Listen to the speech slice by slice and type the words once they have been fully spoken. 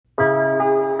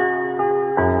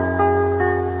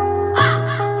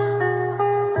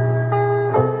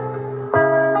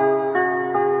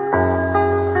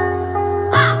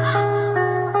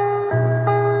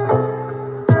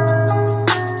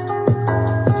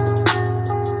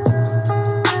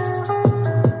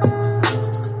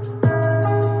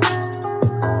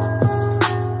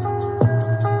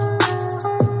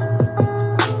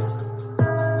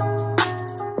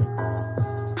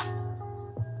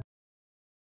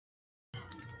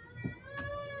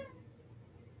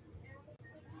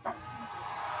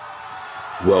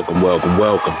Welcome, welcome,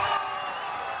 welcome.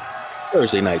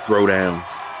 Thursday Night Throwdown.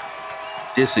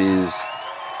 This is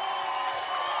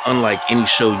unlike any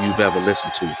show you've ever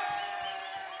listened to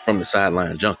from the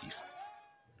Sideline Junkies.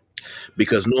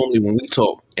 Because normally when we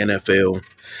talk NFL,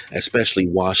 especially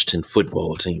Washington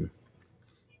football team,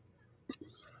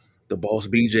 the boss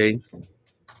BJ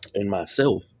and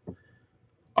myself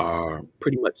are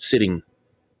pretty much sitting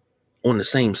on the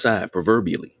same side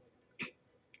proverbially.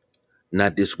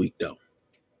 Not this week though.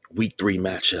 Week 3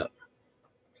 matchup.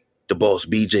 The boss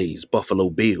BJ's Buffalo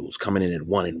Bills coming in at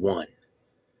 1-1.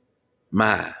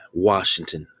 My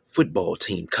Washington football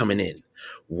team coming in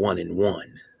 1-1.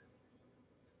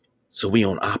 So we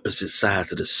on opposite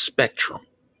sides of the spectrum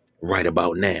right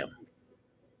about now.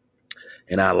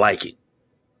 And I like it.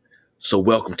 So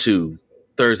welcome to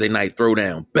Thursday Night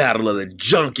Throwdown, Battle of the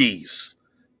Junkies.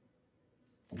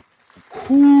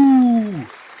 Whoo!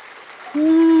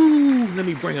 Let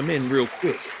me bring them in real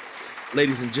quick.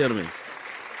 Ladies and gentlemen,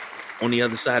 on the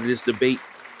other side of this debate,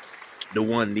 the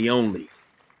one, the only,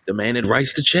 the man that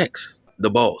writes the checks, the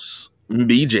boss,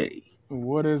 BJ.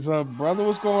 What is up, brother?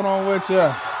 What's going on with you?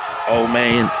 Oh,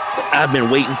 man, I've been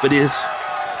waiting for this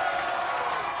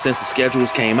since the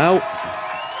schedules came out.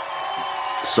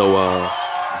 So,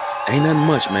 ain't nothing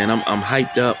much, man. I'm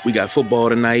hyped up. We got football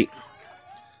tonight.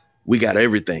 We got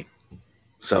everything.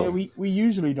 So yeah, we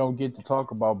usually don't get to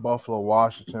talk about Buffalo,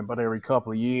 Washington, but every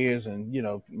couple of years, and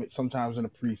sometimes in the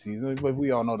preseason. But we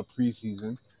all know the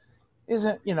preseason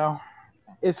isn't.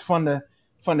 It's fun to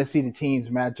see the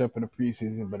teams match up in the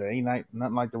preseason, but it ain't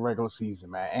nothing like the regular season,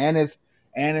 man. And it's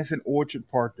in Orchard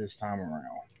Park this time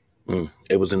around.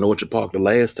 It was in Orchard Park the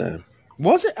last time.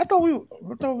 Was it? I thought it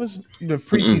was the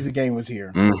preseason game was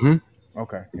here. Mm-hmm.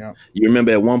 Okay, yeah. You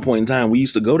remember at one point in time we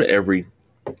used to go to every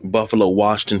Buffalo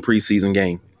Washington preseason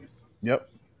game. Yep,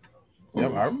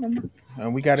 I remember.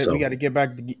 And we got to get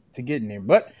back to getting there.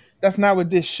 But that's not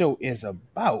what this show is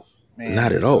about, man.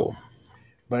 Not at all.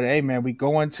 But hey, man, we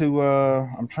go into.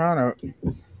 I'm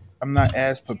not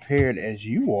as prepared as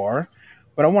you are,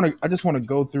 but I just want to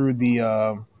go through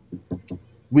the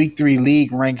week 3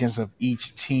 league rankings of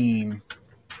each team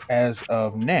as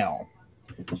of now.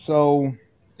 So,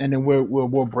 and then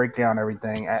we'll break down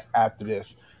everything after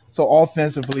this. So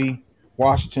offensively,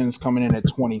 Washington's coming in at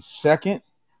 22nd.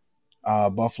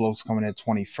 Buffalo's coming in at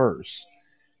 21st.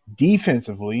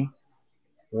 Defensively,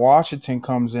 Washington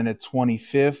comes in at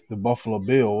 25th. The Buffalo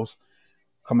Bills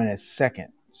come in at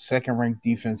second ranked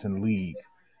defense in the league.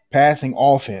 Passing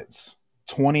offense,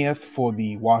 20th for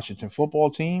the Washington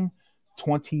football team,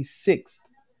 26th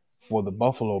for the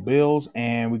Buffalo Bills,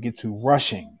 and we get to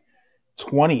rushing,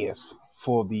 20th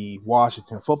for the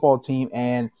Washington football team,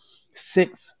 and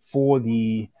 6th for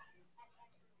the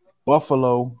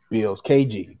Buffalo Bills.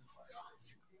 KG,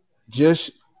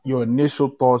 just your initial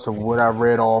thoughts of what I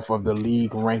read off of the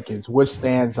league rankings. What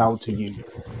stands out to you?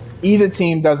 Either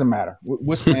team, doesn't matter.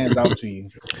 What stands out to you?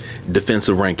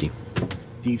 Defensive ranking.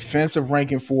 Defensive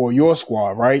ranking for your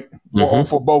squad, right? Mm-hmm. Or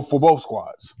for both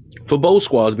squads? For both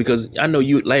squads, because I know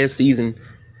you last season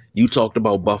you talked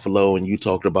about Buffalo and you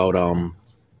talked about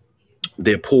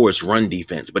their poorest run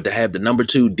defense, but to have the number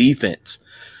 2 defense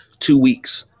 2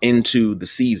 weeks into the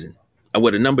season,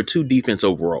 the number 2 defense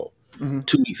overall, 2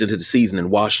 weeks into the season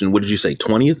in Washington, what did you say,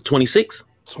 20th, 26th?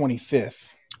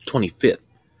 25th.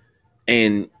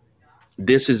 And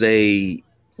this is a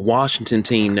Washington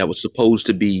team that was supposed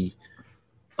to be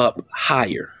up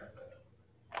higher.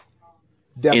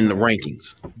 Definitely. In the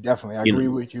rankings. Definitely. I agree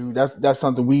with you. That's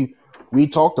something we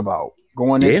talked about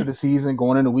going into the season,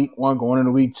 going into week 1, going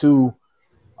into week 2.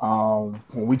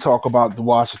 When we talk about the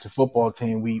Washington football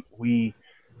team,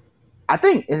 I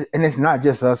think, and it's not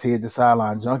just us here at the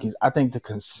Sideline Junkies, I think the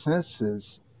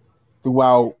consensus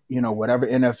throughout, whatever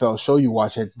NFL show you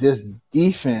watch, that this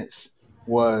defense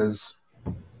was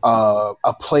a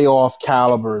playoff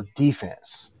caliber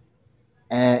defense.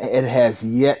 And it has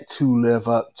yet to live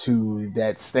up to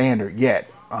that standard yet.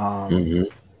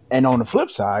 And on the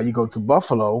flip side, you go to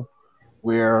Buffalo,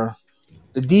 where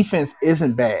the defense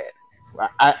isn't bad.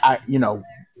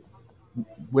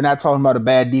 We're not talking about a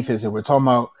bad defense here. We're talking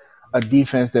about a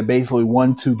defense that basically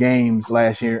won 2 games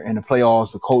last year in the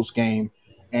playoffs, the Colts game,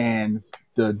 and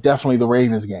definitely the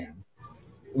Ravens game,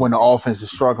 when the offense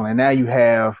is struggling. Now you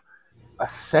have a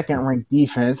second-ranked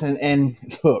defense, and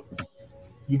look,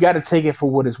 you got to take it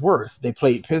for what it's worth. They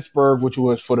played Pittsburgh, which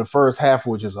was for the first half,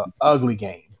 which is an ugly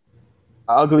game.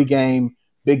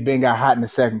 Big Ben got hot in the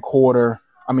second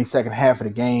half of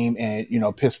the game, and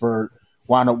Pittsburgh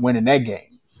wound up winning that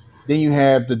game. Then you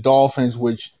have the Dolphins,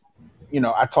 which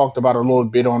I talked about a little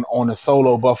bit on the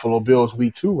solo Buffalo Bills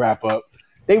week 2 wrap up.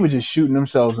 They were just shooting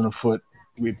themselves in the foot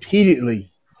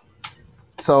repeatedly.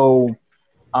 So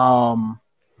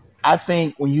I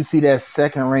think when you see that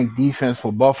second ranked defense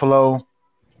for Buffalo,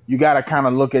 you got to kind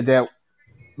of look at that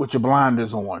with your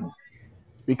blinders on,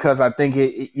 because I think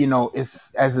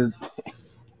it's as a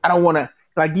I don't want to,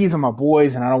 like, these are my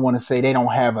boys, and I don't want to say they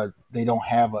don't have a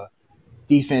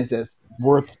defense that's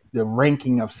worth the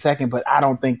ranking of second, but I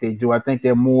don't think they do. I think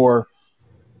they're more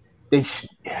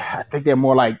I think they're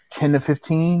more like 10 to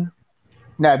 15.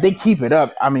 Now, if they keep it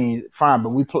up, I mean, fine. But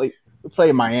we play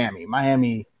Miami.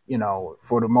 Miami,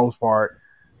 for the most part,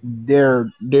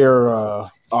 they're a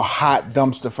hot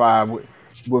dumpster fire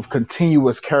with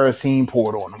continuous kerosene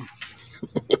poured on them.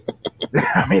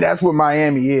 I mean, that's what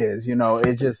Miami is.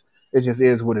 It just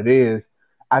is what it is.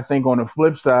 I think on the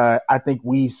flip side, I think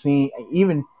we've seen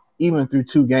even through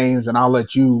two games, and I'll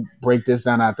let you break this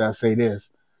down after I say this.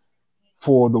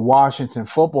 For the Washington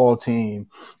football team,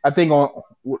 I think on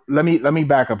let me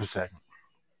back up a second.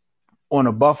 On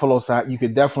the Buffalo side, you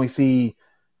could definitely see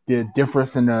the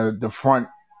difference in the front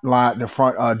line, the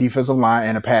front defensive line,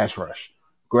 and the pass rush.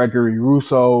 Gregory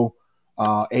Rousseau,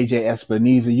 AJ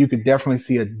Espinoza, you could definitely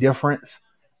see a difference,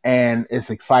 and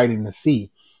it's exciting to see.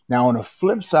 Now, on the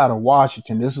flip side of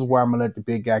Washington, this is where I'm gonna let the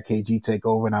big guy KG take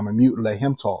over, and I'm gonna mute and let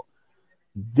him talk.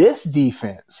 This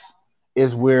defense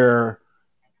is where,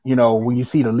 when you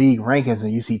see the league rankings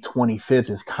and you see 25th,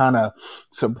 it's kind of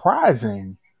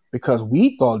surprising, because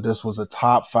we thought this was a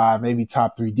top five, maybe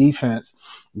top three defense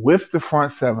with the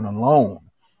front seven alone.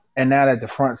 And now that the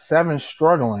front seven's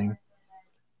struggling,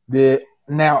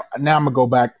 now I'm gonna go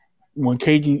back when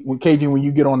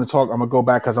you get on the talk, I'm gonna go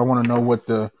back because I want to know what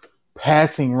the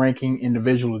passing ranking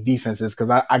individual defense is,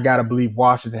 because I gotta believe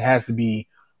Washington has to be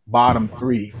bottom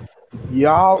three.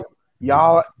 Y'all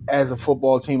as a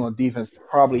football team on defense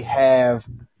probably have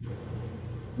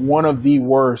one of the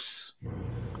worst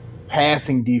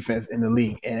passing defense in the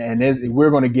league, and we're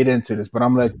going to get into this, but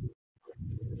I'm going to.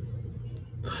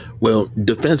 Well,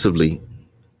 defensively,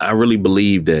 I really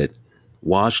believe that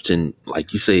Washington,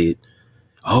 like you said,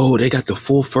 they got the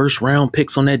full first round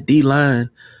picks on that D line.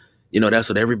 That's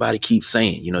what everybody keeps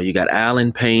saying. You got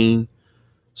Allen Payne,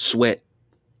 Sweat,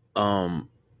 Allen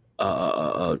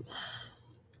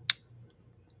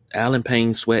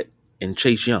Payne, Sweat, and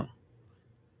Chase Young,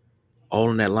 all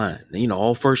on that line.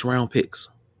 All first round picks.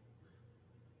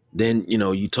 Then,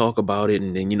 you talk about it,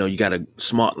 and then, you got a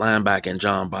smart linebacker in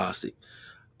John Bostic,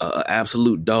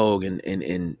 absolute dog,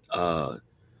 and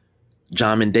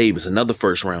Jamin Davis, another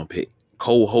first round pick,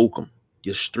 Cole Holcomb,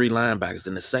 just three linebackers.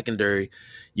 In the secondary,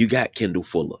 you got Kendall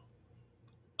Fuller.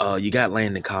 You got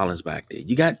Landon Collins back there.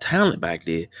 You got talent back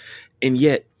there. And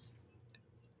yet,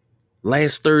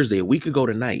 last Thursday, a week ago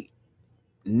tonight,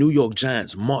 New York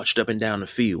Giants marched up and down the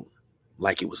field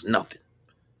like it was nothing.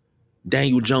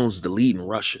 Daniel Jones is the leading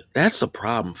rusher. That's a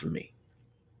problem for me.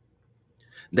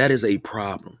 That is a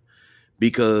problem,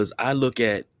 because I look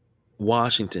at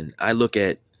Washington. I look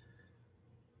at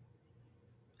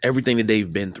everything that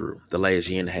they've been through the last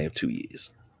year and a half, 2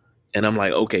 years. And I'm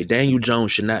like, okay, Daniel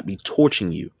Jones should not be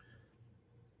torching you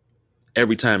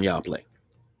every time y'all play.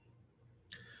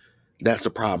 That's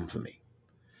a problem for me.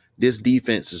 This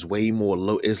defense is way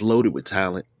more it's loaded with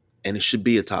talent, and it should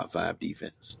be a top 5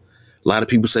 defense. A lot of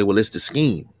people say, well, it's the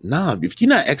scheme. Nah, if you're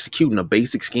not executing a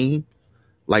basic scheme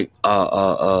like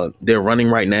they're running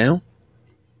right now,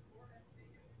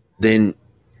 then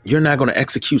you're not going to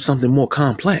execute something more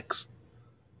complex.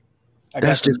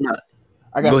 That's just not.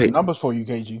 I got some numbers for you,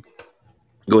 KG.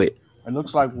 Go ahead. It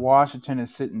looks like Washington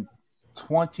is sitting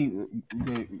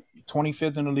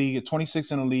 25th in the league,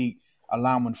 26th in the league,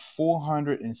 allowing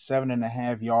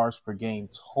 407.5 yards per game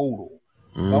total.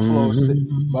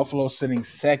 Buffalo sitting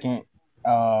second,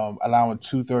 allowing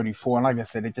 234. And like I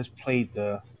said, they just played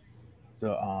the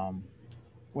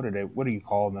what do you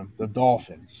call them? The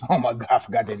Dolphins. Oh my God, I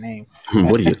forgot their name.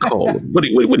 What do you call them? What do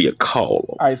you call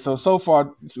them? All right, so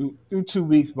far through 2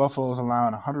 weeks, Buffalo's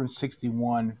allowing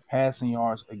 161 passing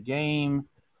yards a game.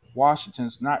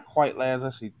 Washington's not quite last.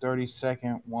 Let's see,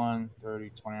 32nd, 1, 30,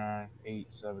 29,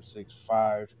 8, 7, 6,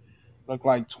 5. Look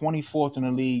like 24th in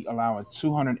the league, allowing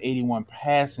 281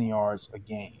 passing yards a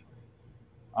game.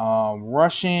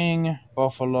 Rushing,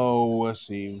 Buffalo, let's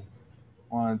see,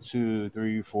 1, 2,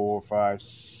 3, 4, 5,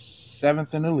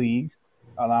 7th in the league,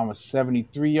 allowing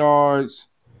 73 yards.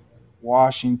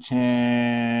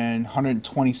 Washington,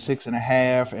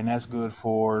 126.5, and that's good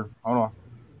for, hold on,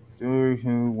 3,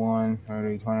 2, 1,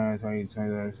 30, 29, 20,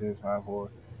 26, 5,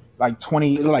 4, like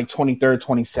 23rd,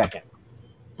 22nd.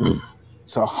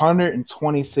 So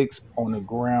 126 on the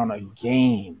ground a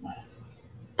game.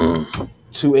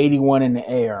 281 in the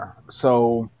air.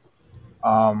 So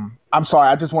I'm sorry.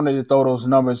 I just wanted to throw those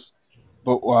numbers,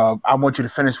 but I want you to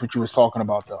finish what you was talking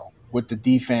about though, with the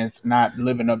defense not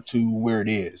living up to where it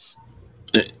is.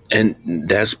 And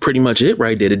that's pretty much it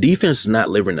right there. The defense is not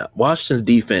living up. Washington's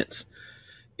defense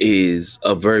is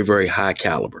a very, very high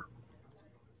caliber.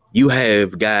 You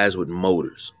have guys with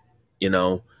motors, you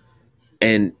know,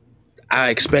 and I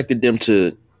expected them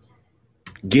to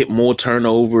get more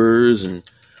turnovers and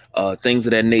things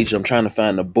of that nature. I'm trying to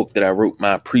find a book that I wrote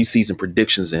my preseason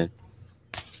predictions in.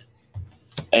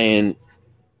 And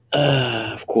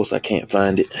of course, I can't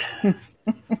find it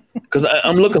because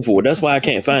I'm looking for it. That's why I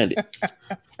can't find it.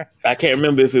 I can't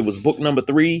remember if it was book number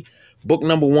 3, book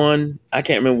number 1. I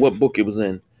can't remember what book it was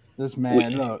in. This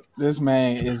man, look, this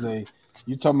man is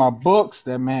you talking about books,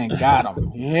 that man got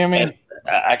them. You hear me?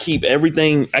 I keep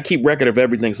everything. I keep record of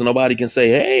everything so nobody can say,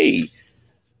 hey,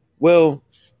 well,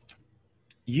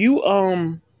 you,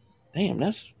 damn,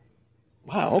 that's,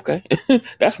 wow, okay.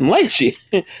 That's some light shit.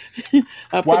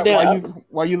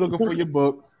 While you looking for your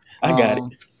book? I got it.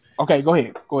 Okay, go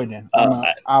ahead. Go ahead then.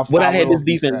 What I had this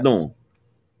defense doing.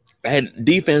 I had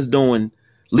defense doing,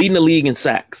 leading the league in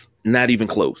sacks, not even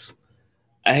close.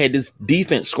 I had this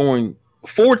defense scoring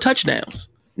 4 touchdowns,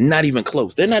 not even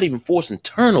close. They're not even forcing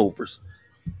turnovers.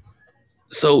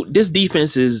 So this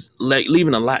defense is like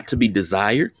leaving a lot to be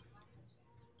desired.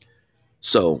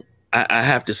 So I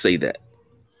have to say that.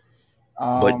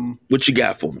 But what you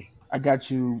got for me? I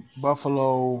got you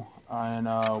Buffalo and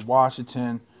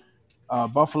Washington.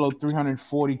 Buffalo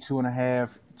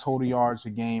 342.5 total yards a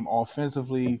game.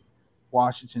 Offensively,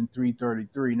 Washington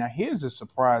 333. Now here's the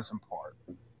surprising part.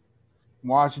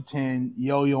 Washington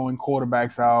yo-yoing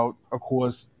quarterbacks out. Of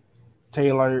course,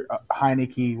 Taylor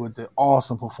Heineke with the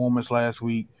awesome performance last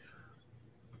week.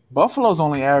 Buffalo's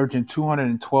only averaging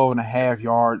 212.5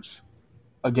 yards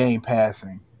a game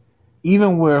passing,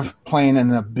 even with playing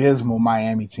an abysmal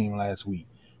Miami team last week.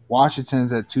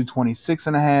 Washington's at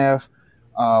 226.5.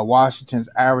 Washington's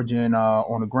averaging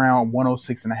on the ground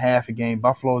 106.5 a game.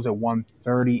 Buffalo's at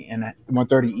 130 and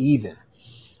 130 even.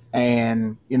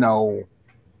 And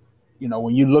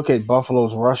when you look at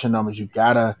Buffalo's rushing numbers, you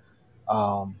gotta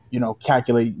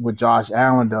calculate what Josh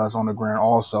Allen does on the ground.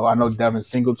 Also, I know Devin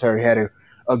Singletary had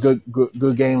a good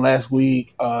game last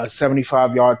week.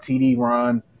 75-yard TD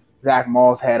run. Zach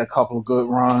Moss had a couple of good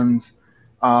runs.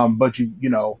 But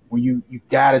when you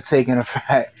gotta take in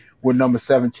effect what number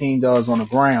 17 does on the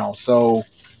ground. So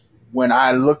when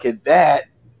I look at that,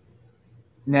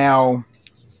 now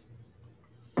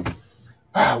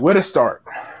where to start?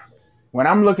 When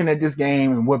I'm looking at this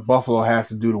game and what Buffalo has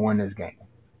to do to win this game,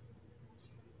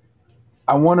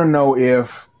 I want to know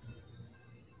if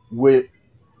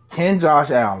can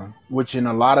Josh Allen, which in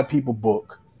a lot of people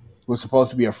book was supposed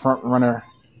to be a front runner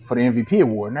for the MVP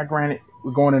award. Now, granted,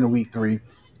 we're going into week 3.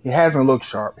 He hasn't looked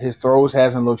sharp. His throws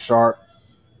hasn't looked sharp.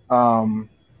 The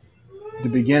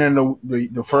beginning of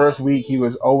the first week, he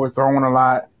was overthrowing a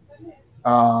lot.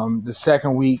 The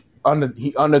second week,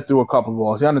 he underthrew a couple of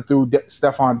balls. He underthrew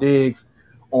Stephon Diggs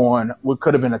on what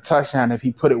could have been a touchdown if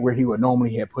he put it where he would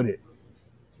normally have put it.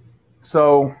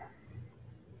 So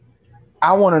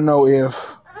I want to know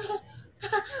if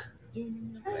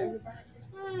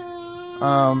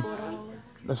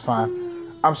that's fine.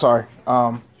 I'm sorry.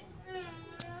 I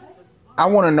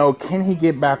want to know, can he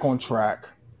get back on track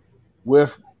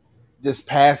with this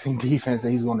passing defense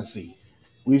that he's going to see?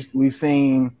 We've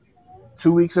seen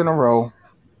 2 weeks in a row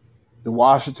the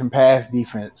Washington pass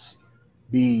defense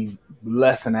be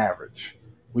less than average.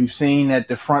 We've seen that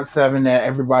the front seven that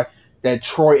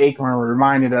Troy Aikman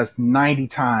reminded us 90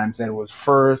 times that it was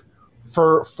 4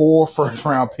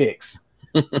 first-round picks.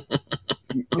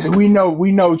 we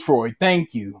know Troy.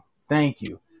 Thank you.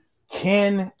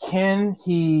 Can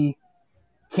he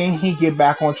get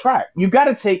back on track? You got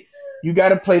to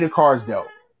play the cards dealt.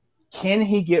 Can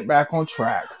he get back on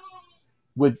track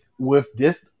with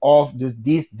this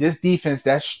defense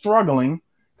that's struggling,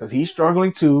 because he's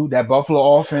struggling too. That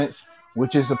Buffalo offense,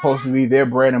 which is supposed to be their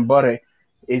bread and butter,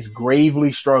 is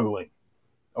gravely struggling.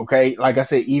 Okay, like I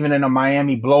said, even in a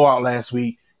Miami blowout last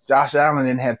week, Josh Allen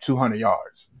didn't have 200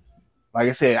 yards. Like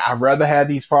I said, I'd rather have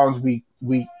these problems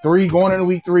week 3 going into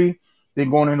week 3 than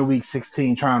going into week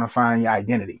 16 trying to find your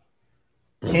identity.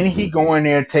 Can he go in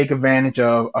there, take advantage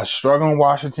of a struggling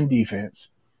Washington defense?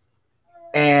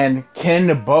 And can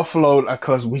the Buffalo,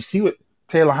 because we see what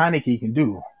Taylor Heineke can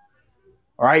do.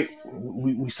 All right.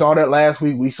 We saw that last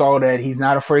week. We saw that he's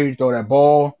not afraid to throw that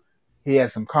ball. He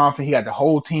has some confidence. He got the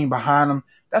whole team behind him.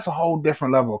 That's a whole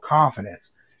different level of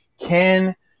confidence.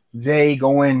 Can they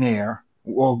go in there?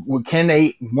 Or can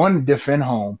they, one, defend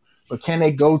home, but can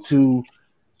they go to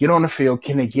get on the field.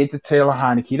 Can they get to Taylor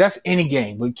Heineke? That's any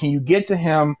game, but can you get to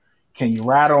him? Can you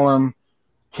rattle him?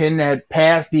 Can that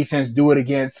pass defense do it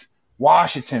against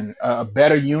Washington, a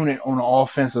better unit on the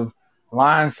offensive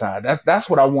line side? That's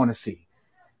what I want to see.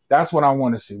 That's what I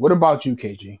want to see. What about you,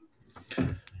 KG?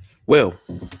 Well,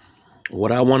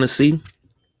 what I want to see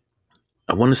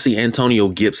Antonio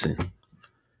Gibson.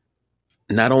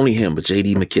 Not only him, but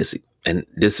J.D. McKissic. And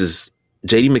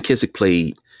J.D. McKissic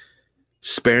played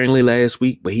sparingly last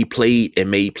week, but he played and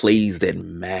made plays that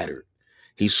mattered.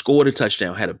 He scored a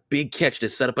touchdown, had a big catch that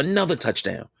set up another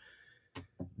touchdown.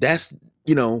 That's,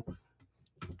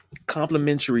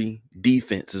 complimentary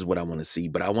defense is what I want to see,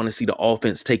 but I want to see the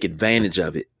offense take advantage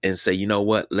of it and say, you know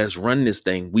what, let's run this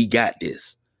thing. We got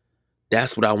this.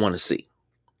 That's what I want to see.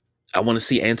 I want to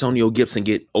see Antonio Gibson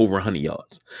get over 100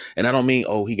 yards. And I don't mean,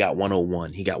 he got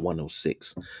 101, he got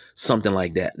 106, something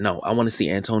like that. No, I want to see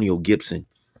Antonio Gibson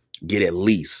get at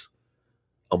least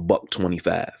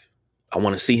 $125. I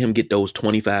want to see him get those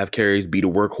 25 carries, be the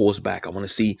workhorse back. I want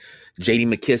to see J.D.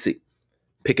 McKissic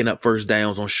picking up first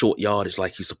downs on short yardage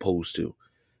like he's supposed to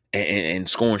and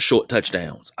scoring short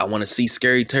touchdowns. I want to see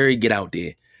Scary Terry get out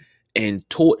there and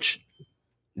torch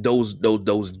those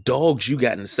dogs you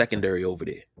got in the secondary over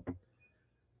there.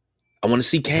 I want to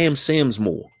see Cam Sims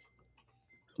more,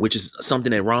 which is something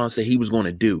that Ron said he was going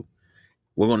to do.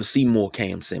 We're going to see more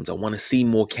Cam Sims. I want to see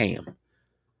more Cam.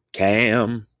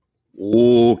 Cam.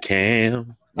 Oh,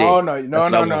 Cam. Yeah, oh,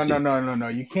 no.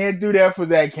 You can't do that for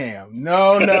that Cam.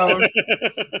 No.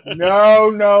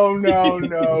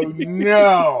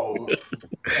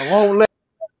 I won't let.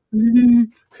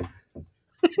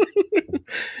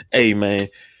 Hey, man.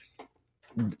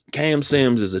 Cam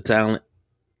Sims is a talent,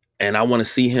 and I want to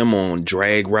see him on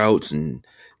drag routes and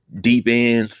deep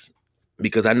ends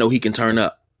because I know he can turn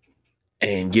up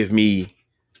and give me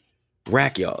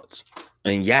rack yards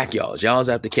and yak yards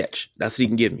after catch. That's what he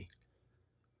can give me.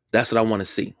 That's what I want to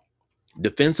see.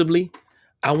 Defensively,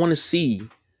 I want to see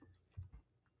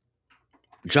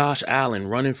Josh Allen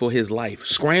running for his life,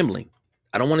 scrambling.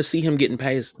 I don't want to see him getting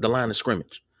past the line of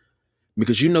scrimmage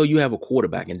because you have a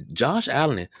quarterback, and Josh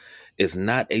Allen is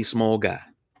not a small guy.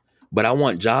 But I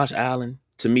want Josh Allen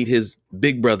to meet his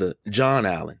big brother, John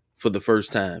Allen, for the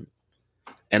first time.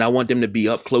 And I want them to be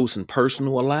up close and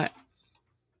personal a lot.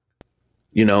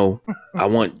 I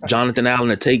want Jonathan Allen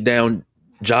to take down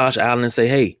Josh Allen and say,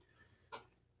 hey,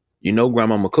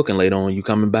 Grandmama cooking later on. You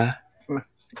coming by?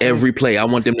 Every play, I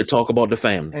want them to talk about the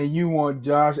family. And you want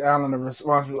Josh Allen to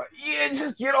respond to like, yeah,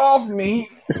 just get off me.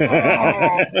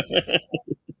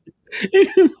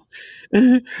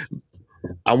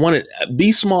 I want to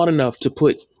be smart enough to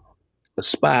put a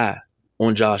spy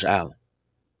on Josh Allen.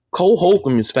 Cole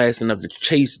Holcomb is fast enough to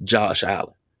chase Josh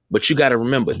Allen. But you got to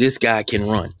remember, this guy can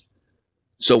run.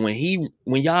 So when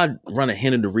y'all run a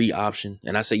Henry Reed option,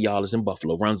 and I say y'all is in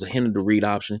Buffalo, runs a Henry Reed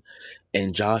option,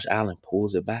 and Josh Allen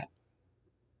pulls it back,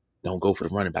 don't go for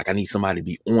the running back. I need somebody to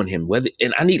be on him.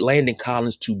 And I need Landon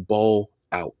Collins to ball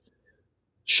out.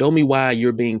 Show me why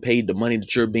you're being paid the money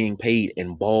that you're being paid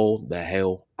and ball the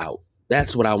hell out.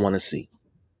 That's what I want to see.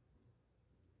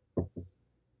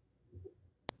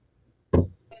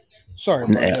 Sorry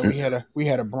about that. We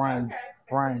had a Brian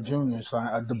Jr.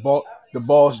 sign, the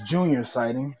Boss Jr.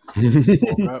 sighting.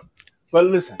 But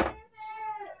listen,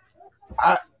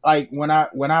 I like when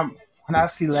I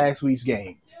see last week's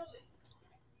game,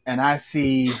 and I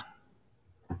see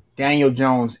Daniel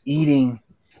Jones eating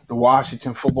the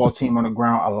Washington football team on the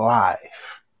ground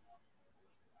alive,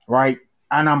 right?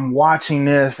 And I'm watching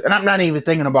this, and I'm not even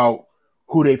thinking about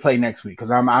who they play next week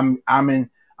because I'm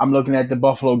looking at the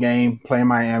Buffalo game, playing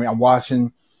Miami. I'm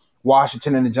watching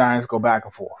Washington and the Giants go back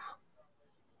and forth.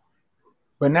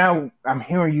 But now I'm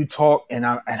hearing you talk, and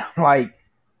I'm like,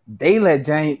 they let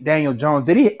Daniel Jones.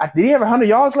 Did he have 100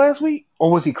 yards last week,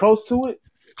 or was he close to it?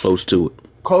 Close to it.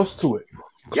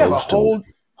 You have a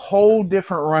whole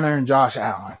different runner in Josh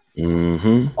Allen.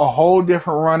 Mm-hmm. A whole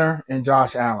different runner in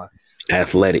Josh Allen.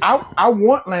 Athletic. I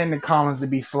want Landon Collins to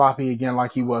be sloppy again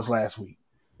like he was last week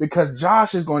because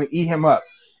Josh is going to eat him up.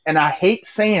 And I hate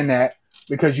saying that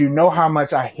because you know how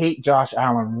much I hate Josh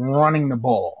Allen running the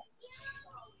ball.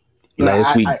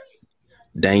 Last week,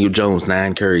 Daniel Jones,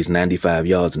 9 carries, 95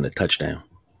 yards and a touchdown.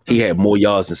 He had more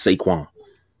yards than Saquon.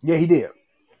 Yeah, he did.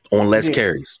 On less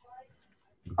carries.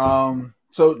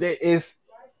 So there is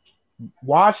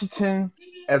Washington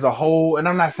as a whole, and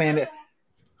I'm not saying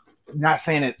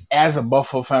it as a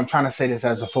Buffalo fan. I'm trying to say this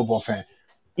as a football fan.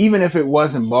 Even if it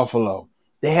wasn't Buffalo,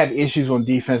 they have issues on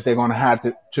defense they're going to have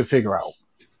to figure out.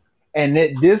 And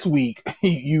this week,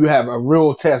 you have a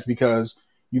real test because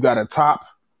you got a top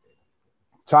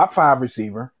 5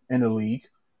 receiver in the league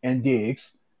and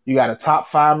Diggs. You got a top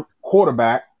 5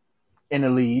 quarterback in the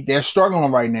league. They're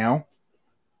struggling right now.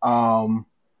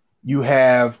 You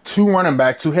have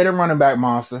two-headed running back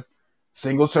monster,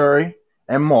 Singletary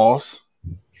and Moss.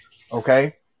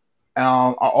 Okay.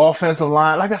 Our offensive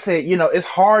line, like I said, it's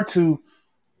hard to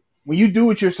when you do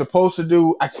what you're supposed to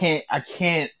do. I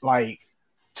can't like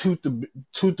toot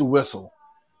the whistle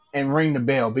and ring the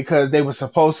bell because they were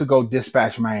supposed to go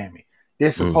dispatch Miami.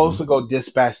 They're supposed to go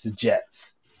dispatch the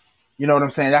Jets. You know what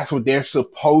I'm saying? That's what they're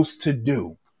supposed to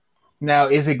do. Now,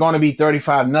 is it going to be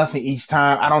 35-0 each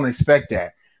time? I don't expect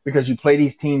that because you play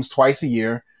these teams twice a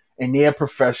year and they're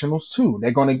professionals too.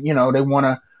 They're going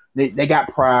to, they got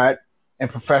pride and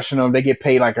professional. They get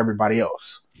paid like everybody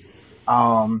else.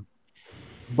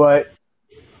 But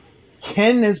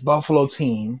can this Buffalo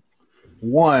team,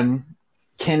 one,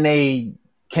 can they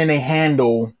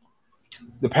handle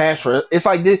the pass rush? It's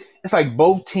like this. It's like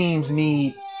both teams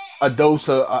need a dose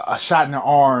of a shot in the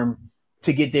arm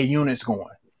to get their units going.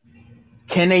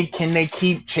 Can they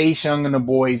keep Chase Young and the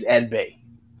boys at bay?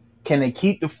 Can they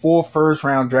keep the 4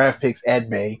 first-round draft picks at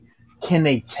bay? Can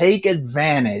they take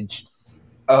advantage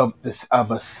of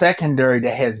a secondary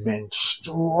that has been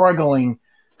struggling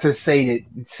to say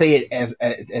it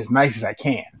as nice as I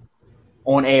can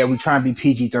on air? We try and be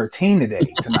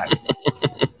PG-13 tonight.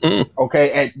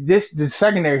 Okay, the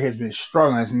secondary has been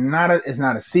struggling. It's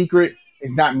not a secret.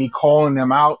 It's not me calling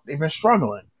them out. They've been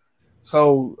struggling.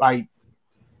 So like,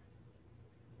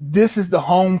 this is the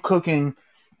home cooking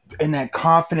in that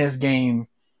confidence game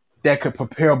that could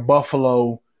prepare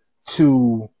Buffalo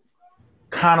to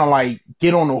kind of like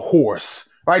get on the horse.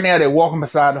 Right now, they're walking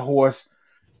beside the horse.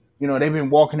 They've been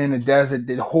walking in the desert.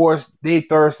 The horse, they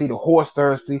thirsty. The horse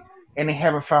thirsty, and they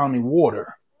haven't found any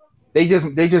water. They just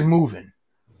moving.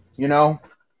 And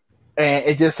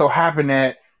it just so happened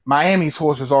that Miami's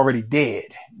horse was already dead.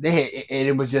 And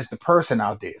it was just the person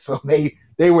out there. So they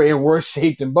were in worse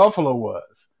shape than Buffalo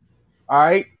was. All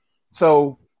right.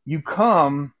 So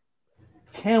can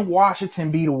Washington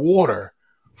be the water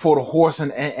for the horse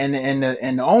and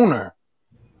the owner?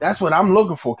 That's what I'm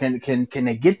looking for. Can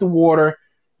they get the water?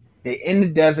 They're in the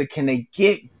desert. Can they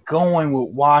get going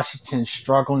with Washington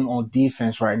struggling on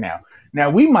defense right now?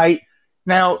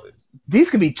 Now these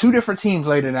could be two different teams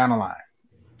later down the line.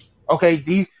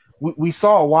 Okay, we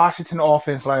saw a Washington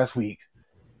offense last week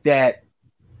that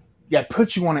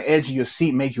puts you on the edge of your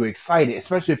seat, make you excited,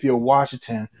 especially if you're a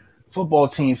Washington football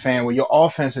team fan where your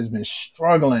offense has been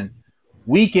struggling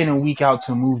week in and week out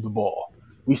to move the ball.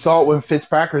 We saw it when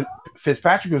Fitzpatrick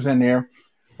was in there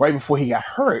right before he got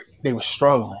hurt. They were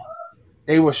struggling.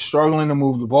 They were struggling to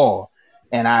move the ball.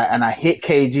 And I hit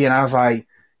KG and I was like,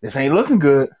 this ain't looking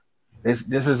good.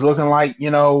 This is looking like,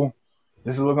 the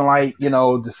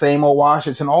same old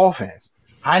Washington offense.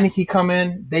 Heineke come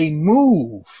in, they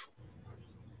move.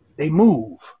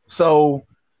 So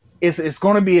it's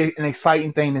going to be an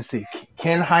exciting thing to see.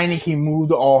 Can Heineke move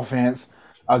the offense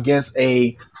against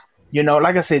a,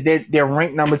 like I said, they're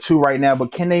ranked number 2 right now,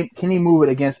 but can he move it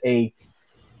against a?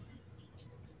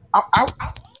 I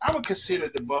would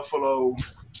consider the Buffalo.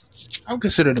 I would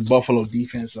consider the Buffalo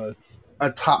defense a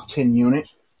top 10 unit.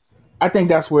 I think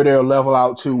that's where they'll level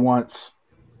out to once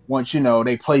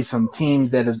they play some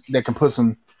teams that can put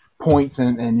some points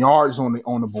and yards on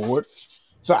the board.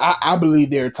 So I believe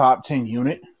they're a top 10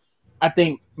 unit. I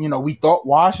think, we thought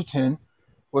Washington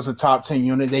was a top 10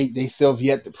 unit. They still have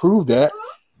yet to prove that.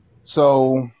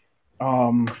 So,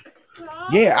 I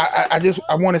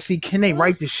want to see, can they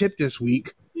right the ship this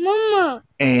week? Mama.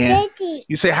 And Daddy.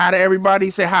 You say hi to everybody.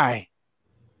 Say hi.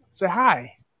 Say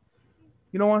hi.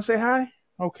 You don't want to say hi?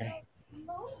 Okay.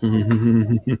 You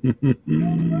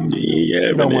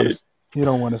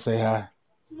don't want to say hi.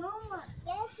 Mama,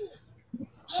 Daddy.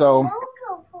 So,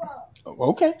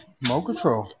 okay, remote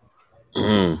control.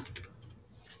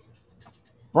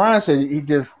 Brian said he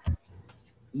just,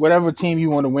 whatever team you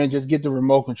want to win, just get the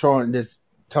remote control and just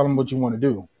tell them what you want to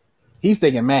do. He's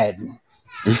thinking Madden.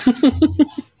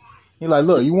 He's like,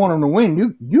 look, you want them to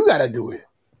win, you got to do it.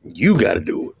 You got to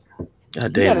do it.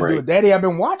 God damn right. Do it. Daddy, I've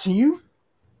been watching you.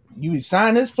 You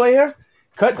sign this player,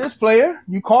 cut this player,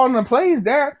 you calling the plays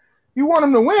there. You want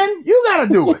them to win, you got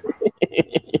to do it.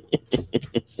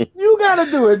 You got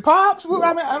to do it, Pops. I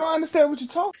don't understand what you're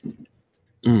talking.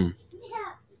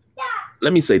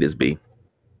 Let me say this, B.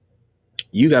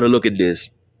 You got to look at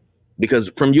this because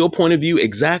from your point of view,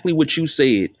 exactly what you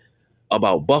said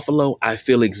about Buffalo, I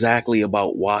feel exactly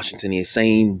about Washington the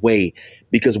same way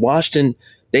because Washington,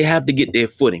 they have to get their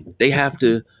footing. They have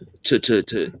to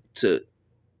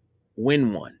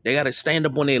win one. They got to stand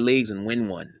up on their legs and win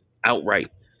one outright.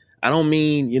 I don't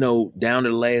mean, down to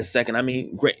the last second. I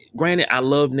mean, granted, I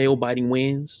love nail biting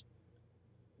wins,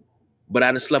 but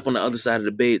I done slept on the other side of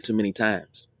the bed too many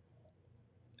times.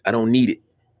 I don't need it.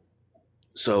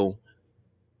 So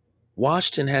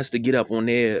Washington has to get up on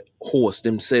their horse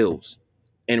themselves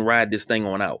and ride this thing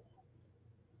on out.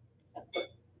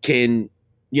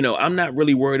 I'm not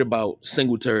really worried about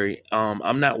Singletary.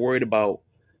 I'm not worried about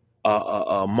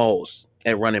Moss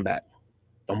at running back.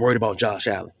 I'm worried about Josh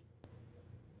Allen.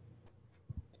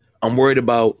 I'm worried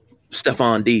about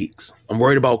Stephon Diggs. I'm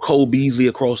worried about Cole Beasley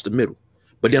across the middle.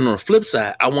 But then on the flip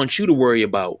side, I want you to worry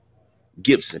about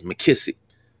Gibson, McKissick,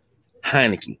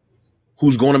 Heineke,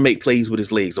 who's going to make plays with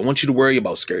his legs. I want you to worry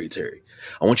about Scary Terry.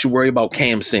 I want you to worry about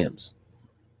Cam Sims.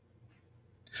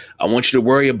 I want you to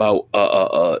worry about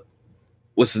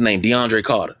what's his name, DeAndre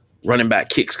Carter, running back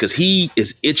kicks, because he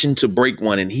is itching to break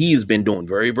one, and he has been doing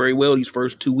very, very well these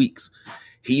first 2 weeks.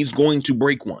 He's going to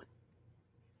break one.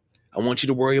 I want you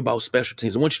to worry about special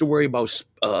teams. I want you to worry about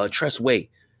Tress Way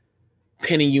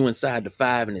pinning you inside the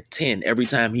 5 and the 10 every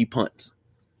time he punts.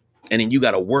 And then you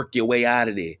got to work your way out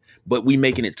of there. But we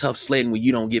making it tough sledding when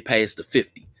you don't get past the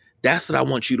 50. That's what I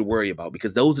want you to worry about,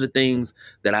 because those are the things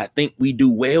that I think we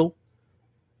do well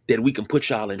that we can put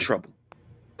y'all in trouble.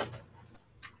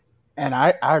 And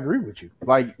I agree with you.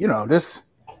 Like,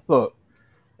 look,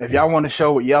 if y'all want to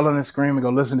show with yelling and screaming, go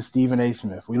listen to Stephen A.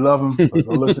 Smith. We love him.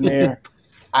 Go listen there.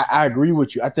 I agree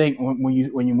with you. I think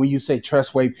when you say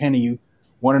Tress Way pinning you,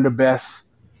 one of the best,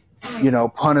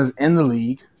 punters in the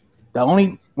league.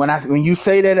 When you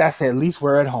say that, I say at least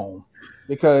we're at home,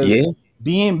 because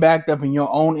being backed up in your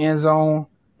own end zone,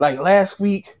 like last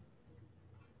week,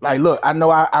 like look, I know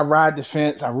I ride the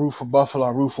fence, I root for Buffalo, I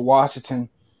root for Washington.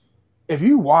 If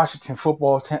you Washington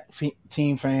football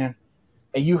team fan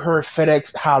and you heard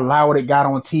FedEx how loud it got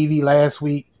on TV last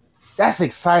week, that's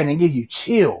exciting. It gives you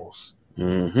chills.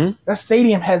 Mm-hmm. That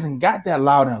stadium hasn't got that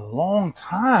loud in a long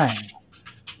time.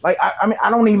 Like I mean, I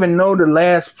don't even know the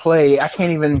last play. I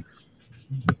can't even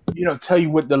tell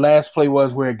you what the last play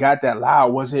was where it got that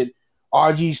loud. Was it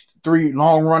RG's 3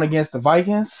 long run against the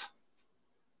Vikings?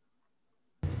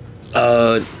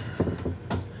 No.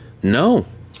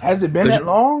 Has it been that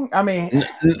long? I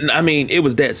mean, it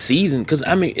was that season, because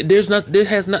there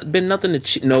has not been nothing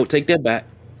to take that back.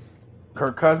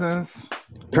 Kirk Cousins.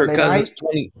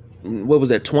 20. What was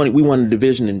that? 20. We won the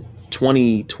division in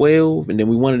 2012, and then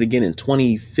we won it again in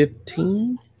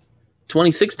 2015,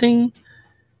 2016.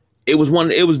 It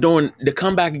was during the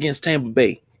comeback against Tampa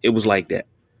Bay. It was like that.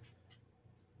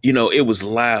 It was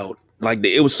loud. Like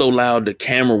it was so loud the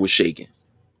camera was shaking.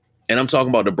 And I'm talking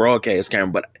about the broadcast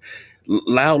camera, but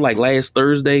loud like last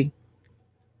Thursday.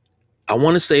 I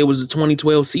want to say it was the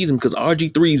 2012 season, because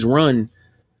RG3's run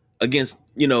against,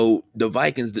 the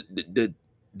Vikings,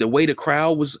 the way the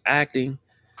crowd was acting,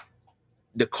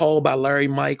 the call by Larry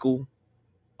Michael,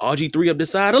 RG3 up the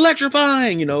side,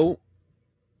 electrifying,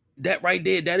 that right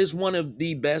there, that is one of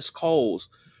the best calls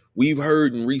we've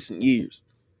heard in recent years.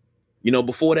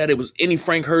 Before that, it was any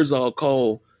Frank Herzog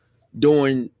call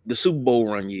during the Super Bowl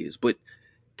run years. But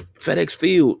FedEx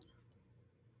Field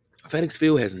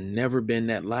has never been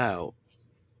that loud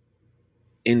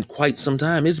in quite some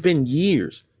time. It's been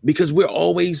years, because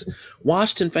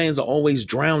Washington fans are always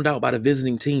drowned out by the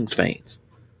visiting team's fans.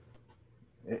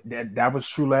 That was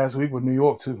true last week with New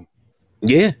York too.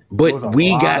 Yeah, but we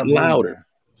got louder.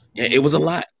 Yeah, it was a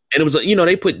lot. And it was,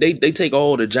 they take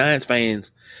all the Giants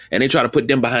fans and they try to put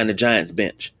them behind the Giants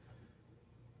bench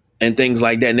and things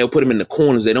like that. And they'll put them in the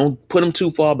corners. They don't put them too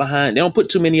far behind. They don't put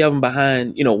too many of them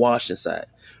behind, Washington side.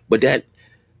 But that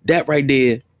right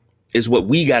there is what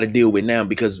we got to deal with now,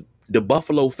 because the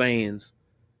Buffalo fans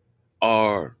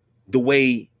are the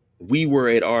way we were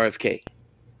at RFK.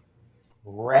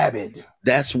 Rabid.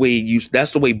 That's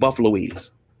the way Buffalo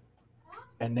is.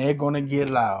 And they're gonna get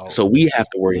loud. So we have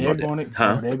to worry about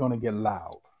that. They're gonna get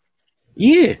loud.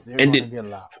 Yeah. They're gonna get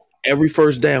loud. Every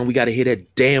first down, we got to hit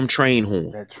that damn train horn.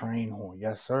 That train horn,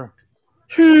 yes, sir.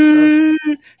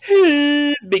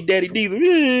 Big Daddy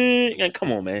Diesel.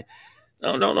 Come on, man.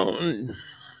 No.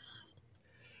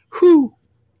 Whew.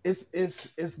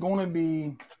 It's gonna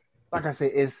be, like I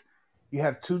said, you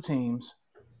have two teams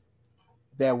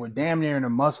that were damn near in a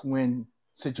must-win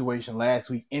situation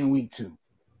last week in week 2.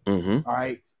 Mm-hmm. All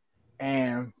right,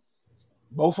 and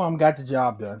both of them got the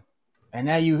job done, and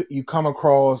now you come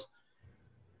across,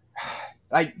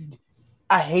 like,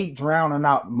 I hate drowning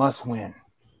out must win,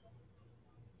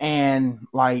 and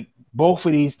like both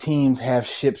of these teams have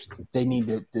ships they need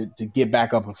to get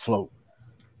back up afloat.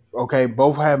 Okay,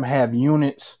 both of them have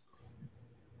units.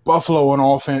 Buffalo on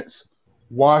offense,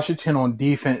 Washington on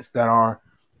defense, that are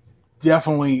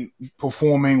definitely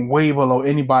performing way below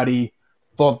anybody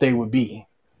thought they would be.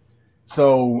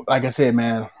 So, like I said,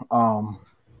 man,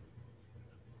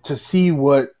 to see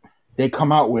what they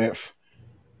come out with,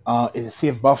 and to see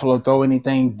if Buffalo throw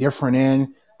anything different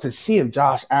in, to see if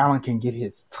Josh Allen can get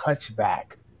his touch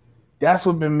back. That's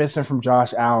what's been missing from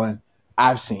Josh Allen.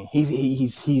 I've seen.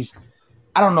 He's.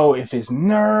 I don't know if it's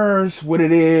nerves, what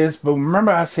it is, but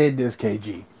remember I said this,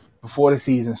 KG, before the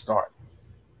season starts.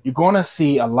 You're going to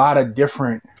see a lot of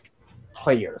different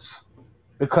players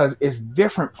because it's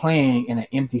different playing in an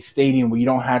empty stadium where you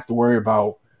don't have to worry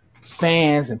about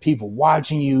fans and people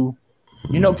watching you.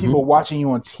 You know, people watching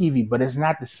you on TV, but it's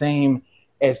not the same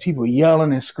as people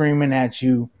yelling and screaming at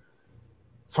you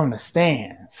from the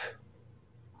stands.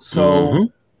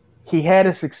 So he had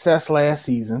a success last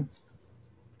season,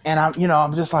 and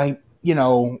I'm just like,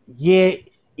 yeah,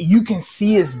 you can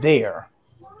see it's there.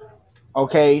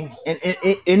 Okay,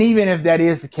 and even if that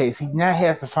is the case, he now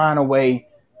has to find a way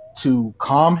to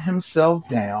calm himself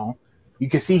down. You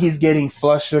can see he's getting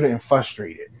flustered and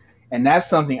frustrated, and that's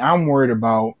something I'm worried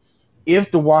about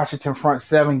if the Washington front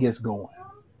seven gets going.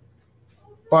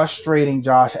 Frustrating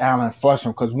Josh Allen,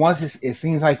 frustrating because once it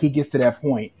seems like he gets to that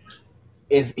point,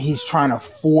 he's trying to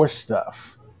force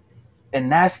stuff,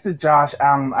 and that's the Josh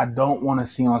Allen I don't want to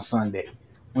see on Sunday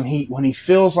when he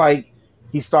feels like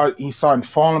he's starting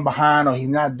falling behind or he's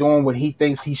not doing what he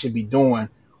thinks he should be doing.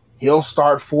 He'll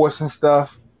start forcing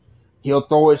stuff. He'll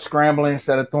throw it scrambling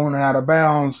instead of throwing it out of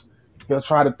bounds. He'll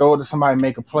try to throw it to somebody,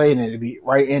 make a play, and it'll be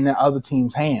right in the other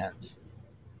team's hands.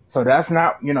 So that's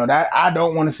not, that I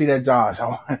don't want to see that Josh.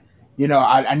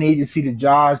 I need to see the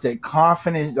Josh, that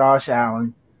confident Josh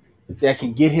Allen that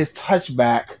can get his touch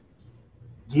back,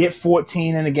 get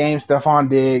 14 in the game, Stephon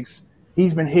Diggs.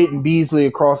 He's been hitting Beasley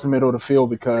across the middle of the field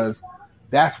because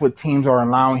that's what teams are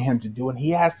allowing him to do. And he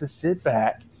has to sit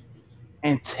back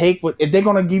and take if they're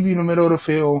going to give you the middle of the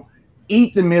field,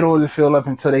 eat the middle of the field up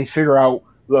until they figure out,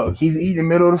 look, he's eating the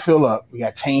middle of the field up. We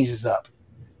got to change this up.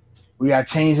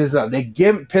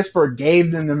 Pittsburgh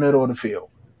gave them the middle of the field.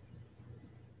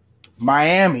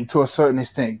 Miami, to a certain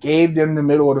extent, gave them the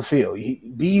middle of the field.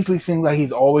 Beasley seems like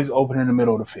he's always open in the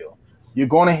middle of the field. You're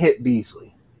going to hit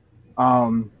Beasley.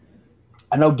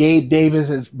 I know Gabe Davis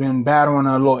has been battling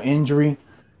a little injury.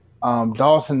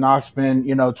 Dawson Knox been,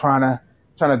 trying to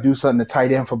do something to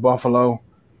tight end for Buffalo.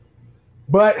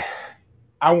 But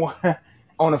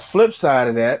on the flip side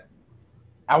of that,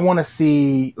 I want to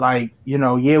see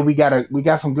we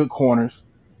got some good corners,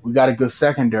 we got a good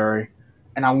secondary,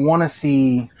 and I want to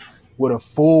see with a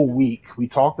full week. We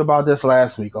talked about this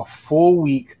last week, a full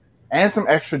week and some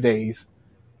extra days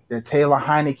that Taylor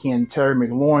Heinicke and Terry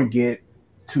McLaurin get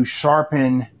to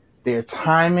sharpen their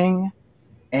timing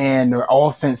and their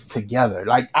offense together.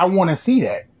 Like, I want to see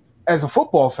that. As a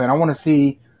football fan, I want to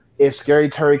see if Scary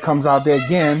Terry comes out there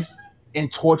again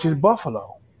and torches Buffalo.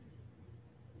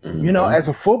 As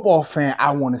a football fan,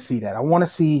 I want to see that. I want to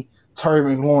see Terry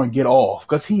McLaurin get off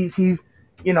because he's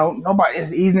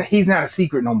not a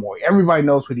secret no more. Everybody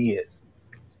knows what he is.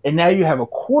 And now you have a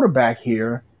quarterback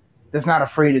here that's not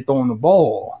afraid of throwing the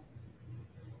ball.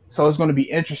 So it's going to be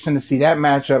interesting to see that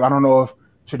matchup. I don't know if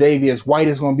Tre'Davious White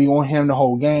is going to be on him the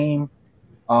whole game,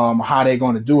 how they're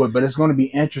going to do it. But it's going to be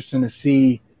interesting to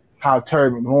see how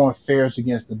Terry McLaurin fares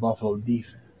against the Buffalo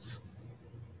defense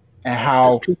and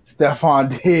how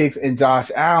Stephon Diggs and Josh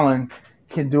Allen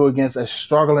can do against a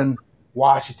struggling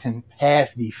Washington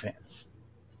pass defense.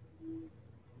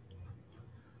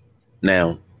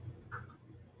 Now,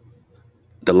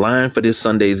 the line for this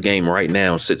Sunday's game right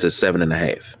now sits at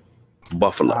 7.5.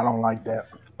 Buffalo. I don't like that.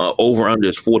 Over under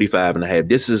is 45.5.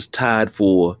 This is tied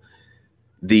for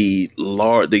the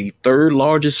third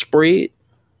largest spread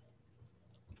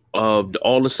of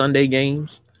all the Sunday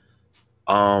games.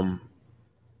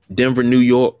 Denver, New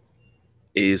York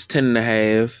is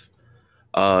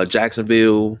 10.5.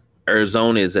 Jacksonville,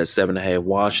 Arizona is at 7.5.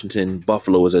 Washington,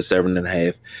 Buffalo is at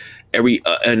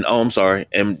 7.5.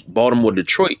 And Baltimore,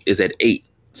 Detroit is at 8.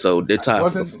 So they're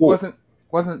tied for 4.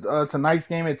 Wasn't tonight's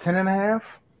game at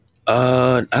 10.5?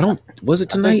 Was it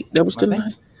tonight? That was tonight?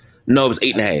 No, it was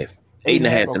 8.5.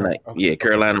 8.5 tonight. Okay. Yeah,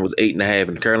 Carolina was 8.5,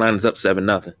 and Carolina's up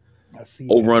 7-0.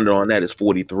 Over under on that is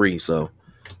 43. So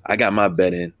I got my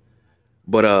bet in.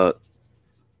 But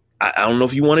I don't know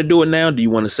if you want to do it now. Do you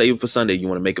want to save it for Sunday? You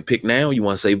want to make a pick now? Or you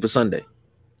want to save it for Sunday?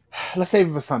 Let's save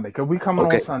it for Sunday because we coming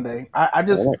on Sunday. I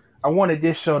wanted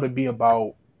this show to be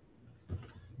about,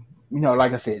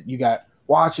 like I said, you got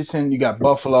Washington, you got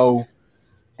Buffalo,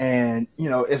 and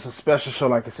it's a special show.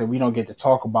 Like I said, we don't get to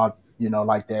talk about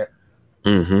like that.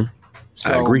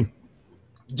 So I agree.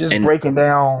 Just breaking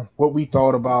down what we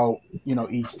thought about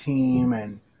each team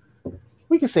and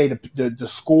we can say the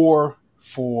score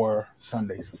for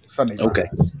Sunday Okay.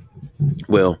 Rise.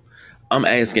 Well, I'm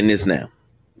asking this now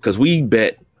because we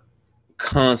bet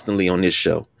constantly on this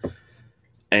show.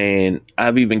 And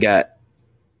I've even got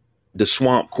the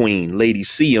Swamp Queen, Lady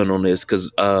C, on this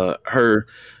because her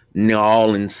New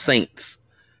Orleans Saints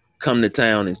come to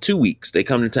town in 2 weeks. They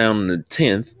come to town on the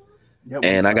 10th, Yep,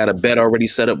 and I got a bet already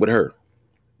set up with her.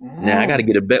 Now I got to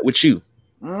get a bet with you.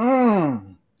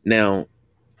 Now,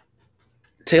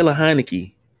 Taylor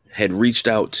Heineke had reached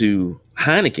out to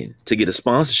Heineken to get a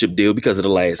sponsorship deal because of the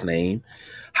last name.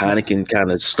 Heineken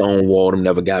kind of stonewalled him,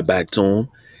 never got back to him.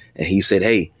 And he said,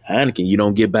 hey, Heineken, you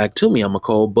don't get back to me, I'm going to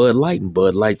call Bud Light. And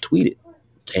Bud Light tweeted,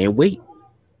 can't wait.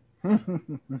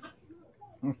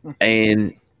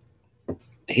 And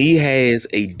he has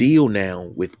a deal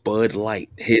now with Bud Light.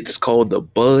 It's called the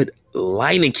Bud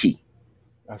Leineke.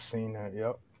 I seen that,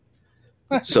 yep.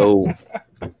 So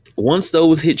once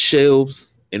those hit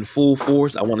shelves in full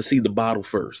force, I want to see the bottle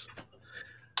first.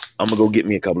 I'm going to go get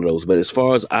me a couple of those. But as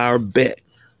far as our bet,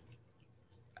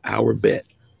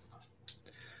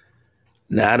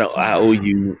 now I owe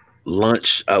you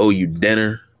lunch. I owe you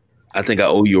dinner. I think I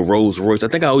owe you a Rolls Royce. I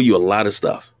think I owe you a lot of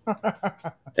stuff.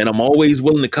 And I'm always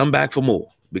willing to come back for more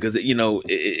because,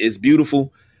 it's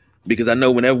beautiful because I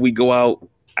know whenever we go out,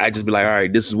 I just be like, all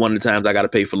right, this is one of the times I got to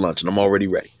pay for lunch and I'm already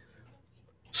ready.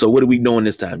 So what are we doing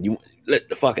this time?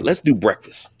 Let's do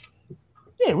breakfast.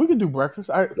 Yeah, we can do breakfast.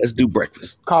 Let's do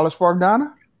breakfast. College Park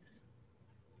Diner?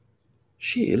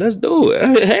 Shit, let's do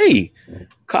it. Hey,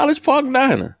 College Park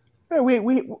Diner. Hey,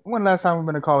 when last time we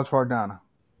been to College Park Diner?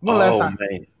 Man.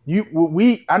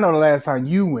 I know the last time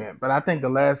you went, but I think the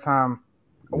last time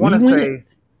I want to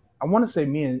say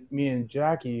me and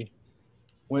Jackie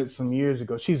went some years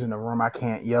ago. She's in the room. I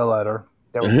can't yell at her.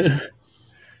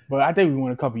 But I think we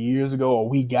went a couple years ago, or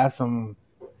we got something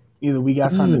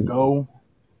to go.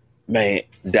 Man,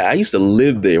 I used to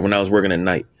live there when I was working at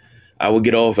night. I would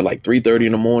get off at like 3:30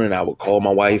 in the morning. I would call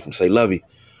my wife and say, Lovey,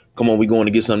 come on, we going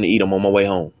to get something to eat. I'm on my way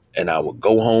home. And I would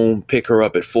go home, pick her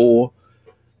up at 4.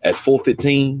 At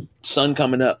 4:15, sun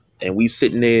coming up, and we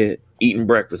sitting there eating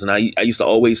breakfast. And I used to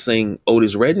always sing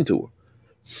Otis Redding to her.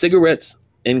 Cigarettes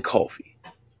and coffee.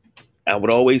 I would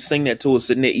always sing that to her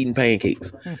sitting there eating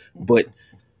pancakes. But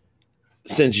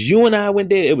since you and I went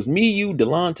there, it was me, you,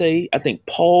 Delonte, I think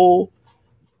Paul.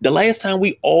 The last time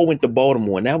we all went to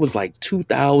Baltimore, and that was like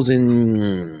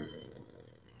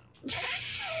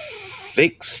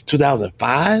 2006,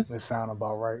 2005. That sound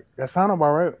about right.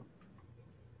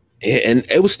 Yeah, and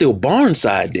it was still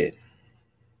Barnside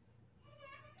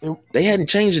then. They hadn't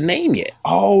changed the name yet.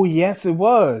 Oh, yes, it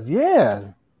was.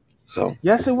 Yeah. So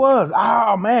yes, it was.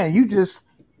 Oh man, you just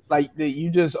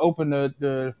opened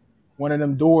the one of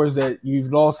them doors that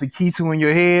you've lost the key to in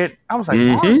your head. I was like,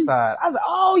 Barnside. I was like,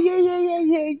 oh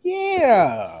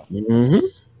yeah. Mm-hmm.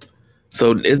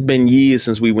 So it's been years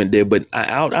since we went there, but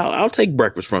I'll take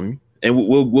breakfast from you, and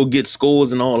we'll get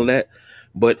scores and all of that.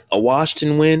 But a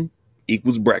Washington win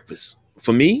equals breakfast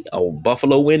for me. A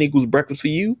Buffalo win equals breakfast for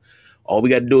you. All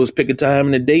we got to do is pick a time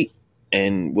and a date,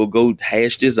 and we'll go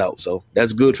hash this out. So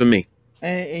that's good for me.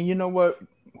 And you know what?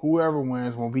 Whoever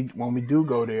wins, when we do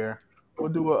go there, we'll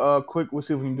do we'll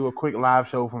see if we can do a quick live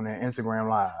show from their Instagram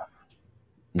Live.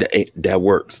 That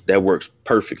works. That works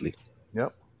perfectly.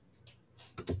 Yep.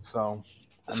 So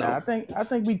I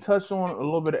think we touched on a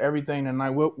little bit of everything tonight.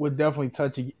 We'll definitely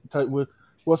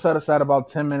we'll set aside about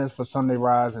 10 minutes for Sunday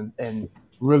Rise and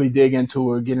really dig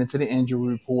into it, get into the injury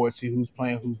report, see who's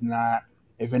playing, who's not,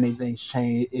 if anything's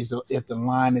changed, if the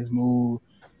line is moved,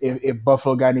 if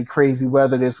Buffalo got any crazy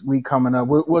weather this week coming up.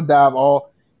 We'll dive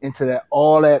all into that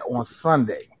on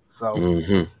Sunday.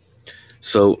 So,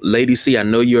 So, Lady C, I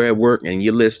know you're at work and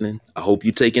you're listening. I hope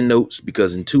you're taking notes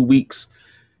because in 2 weeks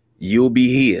you'll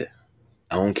be here.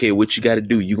 I don't care what you got to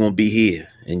do. You're gonna be here,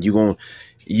 and you're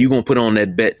gonna put on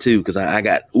that bet too. Because I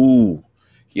got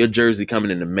your jersey coming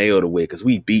in the mail to wear because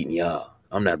we beating y'all.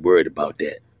 I'm not worried about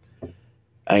that.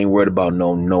 I ain't worried about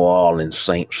no New Orleans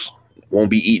Saints. Won't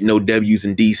be eating no W's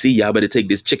in DC. Y'all better take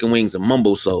this chicken wings and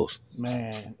mumbo sauce.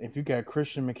 Man, if you got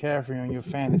Christian McCaffrey on your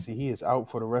fantasy, he is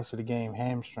out for the rest of the game,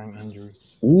 hamstring injury.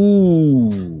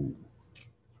 Ooh.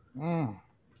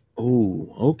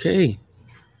 Ooh, okay.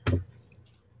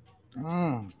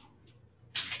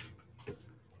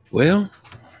 Well,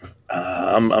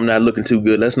 I'm not looking too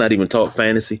good. Let's not even talk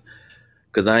fantasy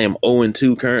because I am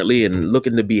 0-2 currently and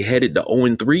looking to be headed to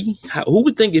 0-3. Who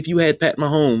would think if you had Pat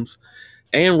Mahomes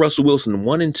and Russell Wilson,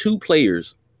 1 and 2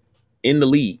 players in the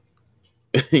league,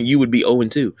 you would be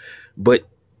 0-2. But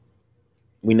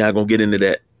we're not going to get into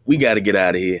that. We got to get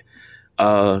out of here.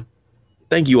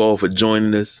 Thank you all for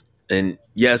joining us. And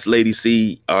yes, Lady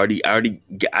C, I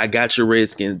got your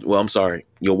Redskins. Well, I'm sorry,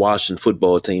 your Washington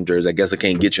football team jersey. I guess I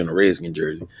can't get you in a Redskin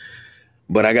jersey,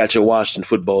 but I got your Washington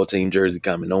football team jersey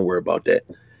coming. Don't worry about that.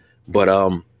 But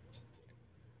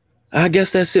I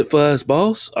guess that's it for us,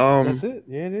 boss. That's it.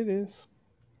 Yeah, it is.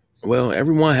 Well,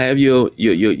 everyone have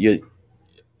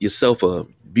yourself a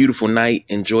beautiful night.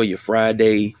 Enjoy your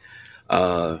Friday.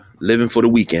 Living for the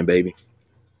weekend, baby.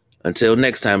 Until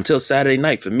next time, until Saturday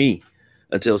night for me,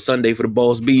 until Sunday for the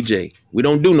boss BJ. We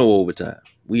don't do no overtime.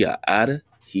 We are out of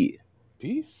here.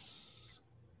 Peace.